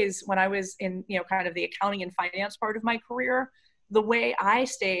always, when I was in, kind of the accounting and finance part of my career, the way I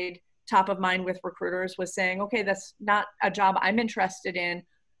stayed top of mind with recruiters was saying, okay, that's not a job I'm interested in.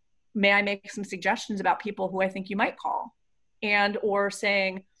 May I make some suggestions about people who I think you might call? And, or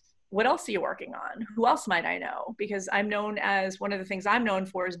saying, what else are you working on? Who else might I know? Because I'm known as, one of the things I'm known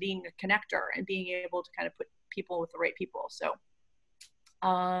for is being a connector and being able to kind of put people with the right people. So,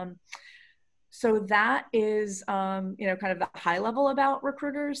 so that is, kind of the high level about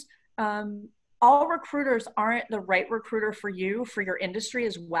recruiters. All recruiters aren't the right recruiter for you, for your industry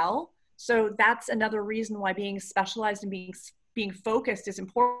as well. So that's another reason why being specialized and being focused is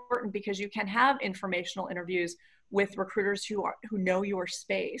important, because you can have informational interviews with recruiters who know your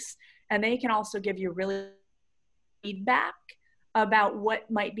space, and they can also give you really feedback about what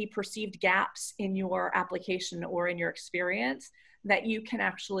might be perceived gaps in your application or in your experience that you can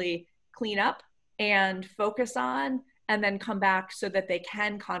actually clean up and focus on, and then come back so that they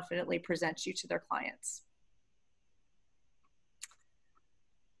can confidently present you to their clients.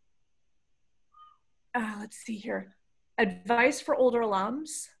 Let's see here. Advice for older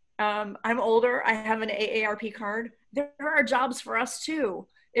alums. I'm older, I have an AARP card. There are jobs for us too.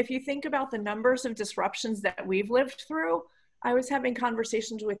 if you think about the numbers of disruptions that we've lived through, I was having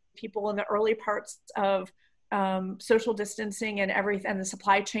conversations with people in the early parts of social distancing and everything, and the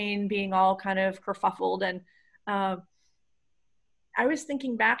supply chain being all kind of kerfuffled. And I was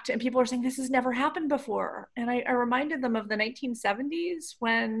thinking back to, and people are saying, this has never happened before. And I reminded them of the 1970s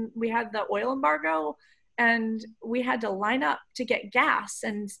when we had the oil embargo and we had to line up to get gas,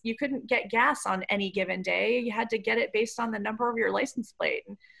 and you couldn't get gas on any given day. You had to get it based on the number of your license plate.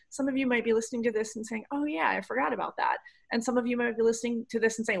 And some of you might be listening to this and saying, oh yeah, I forgot about that. And some of you might be listening to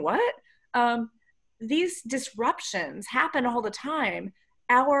this and saying, what? These disruptions happen all the time.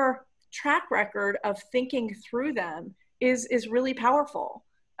 Our track record of thinking through them is really powerful.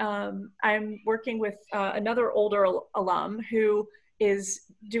 I'm working with another older alum who is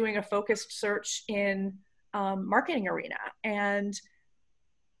doing a focused search in marketing arena, and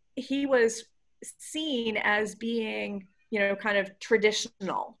he was seen as being, you know, kind of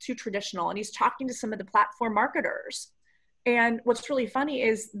too traditional, and he's talking to some of the platform marketers. And what's really funny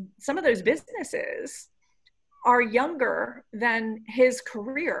is some of those businesses are younger than his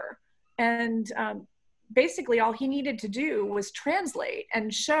career, and basically all he needed to do was translate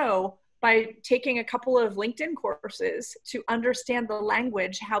and show, by taking a couple of LinkedIn courses, to understand the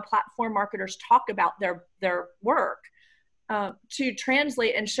language, how platform marketers talk about their work, to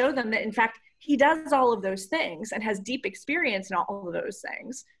translate and show them that in fact he does all of those things and has deep experience in all of those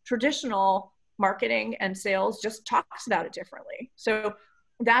things. Traditional marketing and sales just talks about it differently. So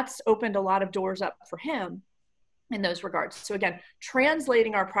that's opened a lot of doors up for him in those regards. So again,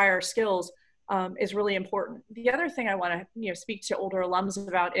 translating our prior skills is really important. The other thing I want to speak to older alums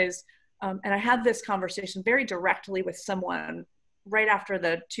about is, and I had this conversation very directly with someone right after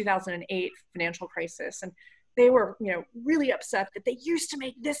the 2008 financial crisis, and they were really upset that they used to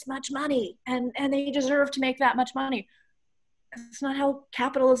make this much money and they deserve to make that much money. That's not how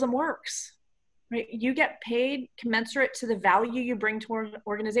capitalism works, right? You get paid commensurate to the value you bring to an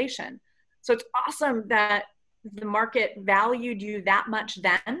organization. So it's awesome that the market valued you that much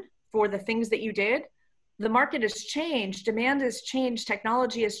then for the things that you did. The market has changed, demand has changed,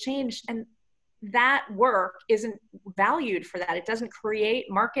 technology has changed, and that work isn't valued for that. It doesn't create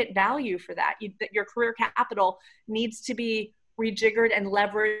market value for that. Your career capital needs to be rejiggered and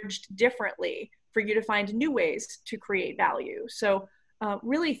leveraged differently for you to find new ways to create value. So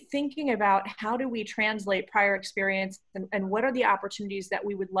really thinking about how do we translate prior experience and what are the opportunities that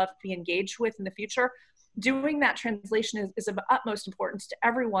we would love to be engaged with in the future. Doing that translation is of utmost importance to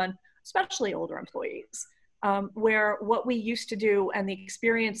everyone, especially older employees, where what we used to do and the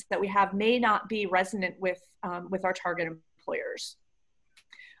experience that we have may not be resonant with our target employers.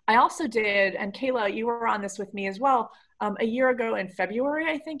 I also did, and Kayla, you were on this with me as well, a year ago in February,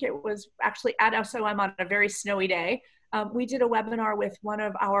 I think it was actually at SOM on a very snowy day. We did a webinar with one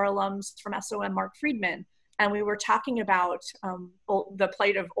of our alums from SOM, Mark Friedman, and we were talking about the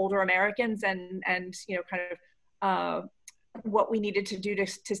plight of older Americans and kind of what we needed to do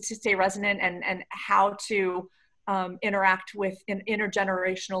to stay resonant and how to interact with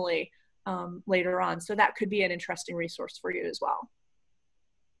intergenerationally later on. So that could be an interesting resource for you as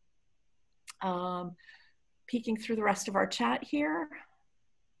well. Peeking through the rest of our chat here.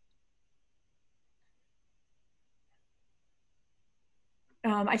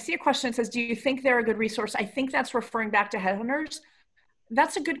 I see a question that says, do you think they're a good resource? I think that's referring back to headhunters.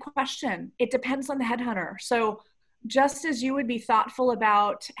 That's a good question. It depends on the headhunter. So just as you would be thoughtful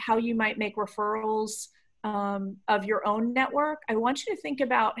about how you might make referrals of your own network, I want you to think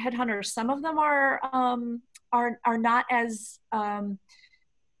about headhunters. Some of them are not as,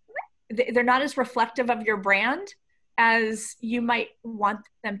 they're not as reflective of your brand as you might want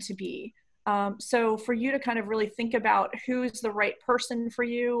them to be. So for you to kind of really think about who's the right person for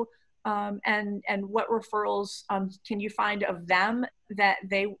you, and what referrals can you find of them that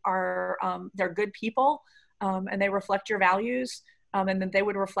they are, they're good people, and they reflect your values, and that they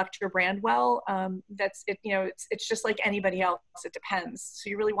would reflect your brand well. That's it. It's just like anybody else. It depends. So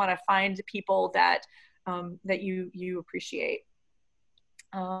you really want to find people that that you appreciate.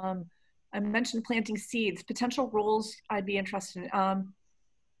 I mentioned planting seeds. Potential roles I'd be interested in.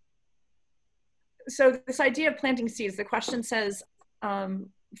 So this idea of planting seeds, the question says,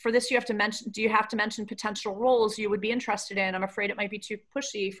 for this, do you have to mention potential roles you would be interested in? I'm afraid it might be too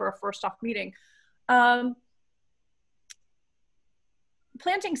pushy for a first off meeting.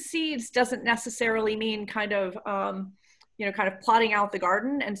 Planting seeds doesn't necessarily mean kind of plotting out the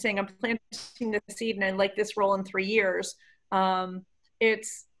garden and saying, I'm planting the seed and I like this role in 3 years.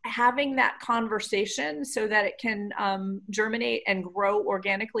 It's having that conversation so that it can germinate and grow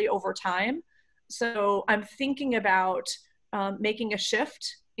organically over time. So I'm thinking about making a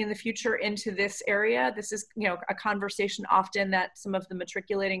shift in the future into this area. This is, a conversation often that some of the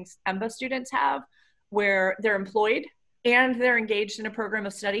matriculating EMBA students have, where they're employed and they're engaged in a program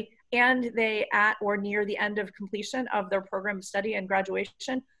of study, and they at or near the end of completion of their program of study and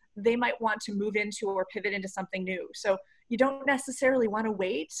graduation, they might want to move into or pivot into something new. So you don't necessarily want to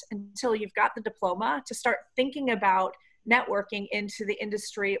wait until you've got the diploma to start thinking about networking into the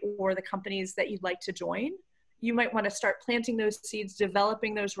industry or the companies that you'd like to join. You might want to start planting those seeds,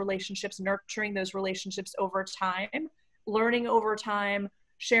 developing those relationships, nurturing those relationships over time, learning over time,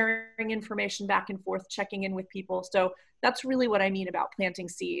 sharing information back and forth, checking in with people. So that's really what I mean about planting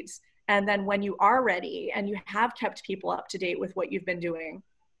seeds. And then when you are ready and you have kept people up to date with what you've been doing,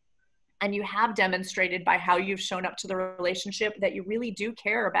 and you have demonstrated by how you've shown up to the relationship that you really do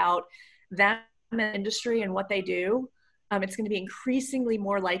care about them and the industry and what they do, it's going to be increasingly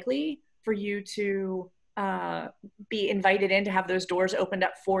more likely for you to be invited in, to have those doors opened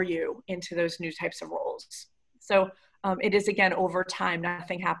up for you into those new types of roles. So it is, again, over time.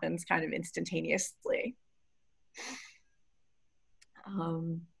 Nothing happens kind of instantaneously.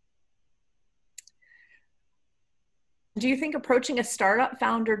 Do you think approaching a startup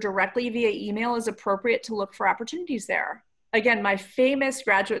founder directly via email is appropriate to look for opportunities there? Again, my famous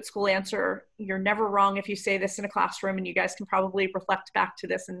graduate school answer, you're never wrong if you say this in a classroom, and you guys can probably reflect back to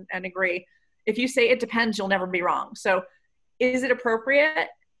this and agree. If you say it depends, you'll never be wrong. So is it appropriate?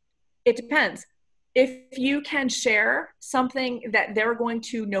 It depends. If you can share something that they're going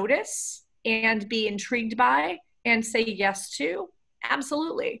to notice and be intrigued by and say yes to,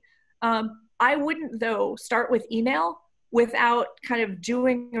 absolutely. I wouldn't, though, start with email without kind of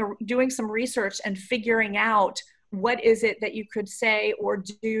doing some research and figuring out what is it that you could say or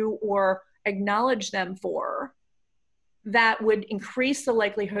do or acknowledge them for that would increase the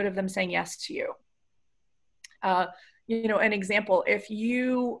likelihood of them saying yes to you. An example, if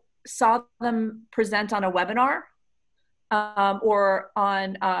you saw them present on a webinar or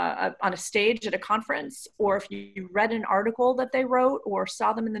on a stage at a conference, or if you read an article that they wrote or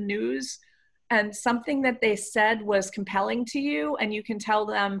saw them in the news, and something that they said was compelling to you, and you can tell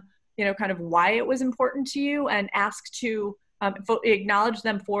them, kind of why it was important to you, and ask to acknowledge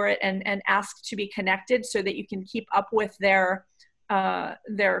them for it, and ask to be connected so that you can keep up with their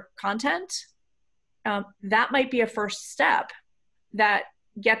content. That might be a first step that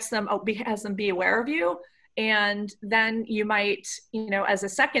gets them, has them be aware of you. And then you might, as a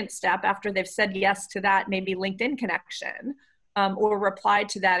second step, after they've said yes to that, maybe LinkedIn connection, or replied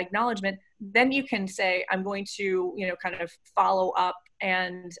to that acknowledgement, then you can say, I'm going to, kind of follow up,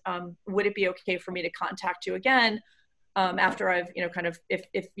 and would it be okay for me to contact you again after I've, kind of,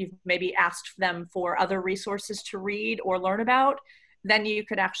 if you've maybe asked them for other resources to read or learn about, then you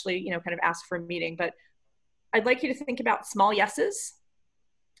could actually, kind of ask for a meeting. But I'd like you to think about small yeses.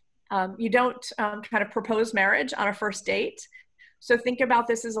 You don't kind of propose marriage on a first date. So think about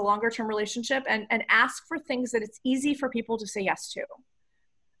this as a longer term relationship, and ask for things that it's easy for people to say yes to.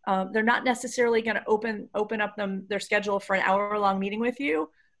 They're not necessarily going to open up their schedule for an hour-long meeting with you.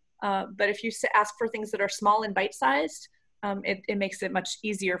 But if you ask for things that are small and bite-sized, it makes it much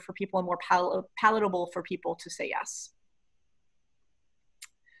easier for people and more palatable for people to say yes.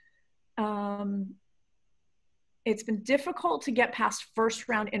 It's been difficult to get past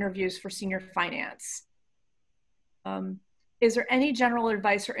first-round interviews for senior finance. Is there any general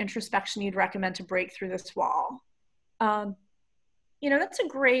advice or introspection you'd recommend to break through this wall? That's a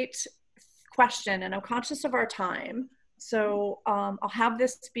great question, and I'm conscious of our time. So I'll have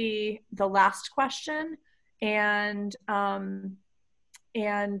this be the last question, and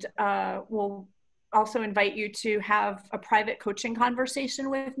we'll also invite you to have a private coaching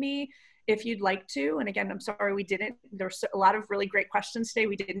conversation with me if you'd like to. And again, I'm sorry we didn't. There's a lot of really great questions today.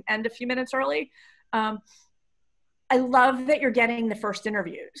 We didn't end a few minutes early. I love that you're getting the first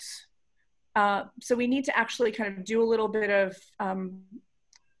interviews. So we need to actually kind of do a little bit of,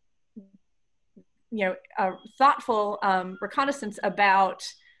 thoughtful reconnaissance about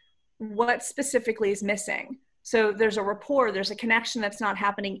what specifically is missing. So there's a rapport, there's a connection that's not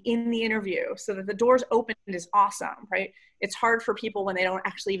happening in the interview. So that the doors opened is awesome, right? It's hard for people when they don't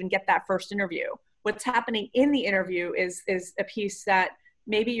actually even get that first interview. What's happening in the interview is a piece that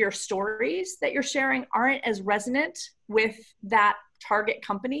maybe your stories that you're sharing aren't as resonant with that target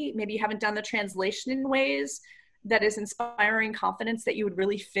company. Maybe you haven't done the translation in ways that is inspiring confidence that you would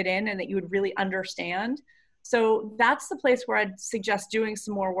really fit in and that you would really understand. So that's the place where I'd suggest doing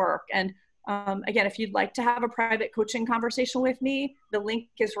some more work. And again, if you'd like to have a private coaching conversation with me, the link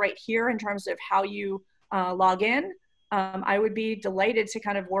is right here in terms of how you log in. I would be delighted to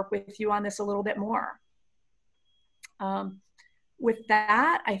kind of work with you on this a little bit more. With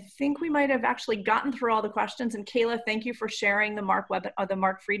that, I think we might have actually gotten through all the questions. And Kayla, thank you for sharing the the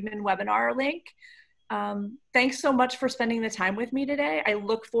Mark Friedman webinar link. Thanks so much for spending the time with me today. I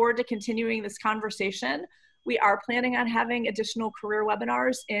look forward to continuing this conversation. We are planning on having additional career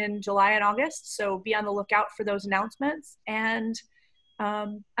webinars in July and August, so be on the lookout for those announcements. And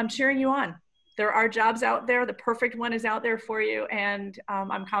I'm cheering you on. There are jobs out there. The perfect one is out there for you. And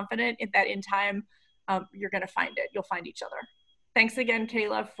I'm confident that in time, you're going to find it. You'll find each other. Thanks again,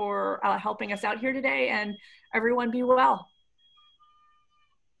 Kayla, for helping us out here today. And everyone be well.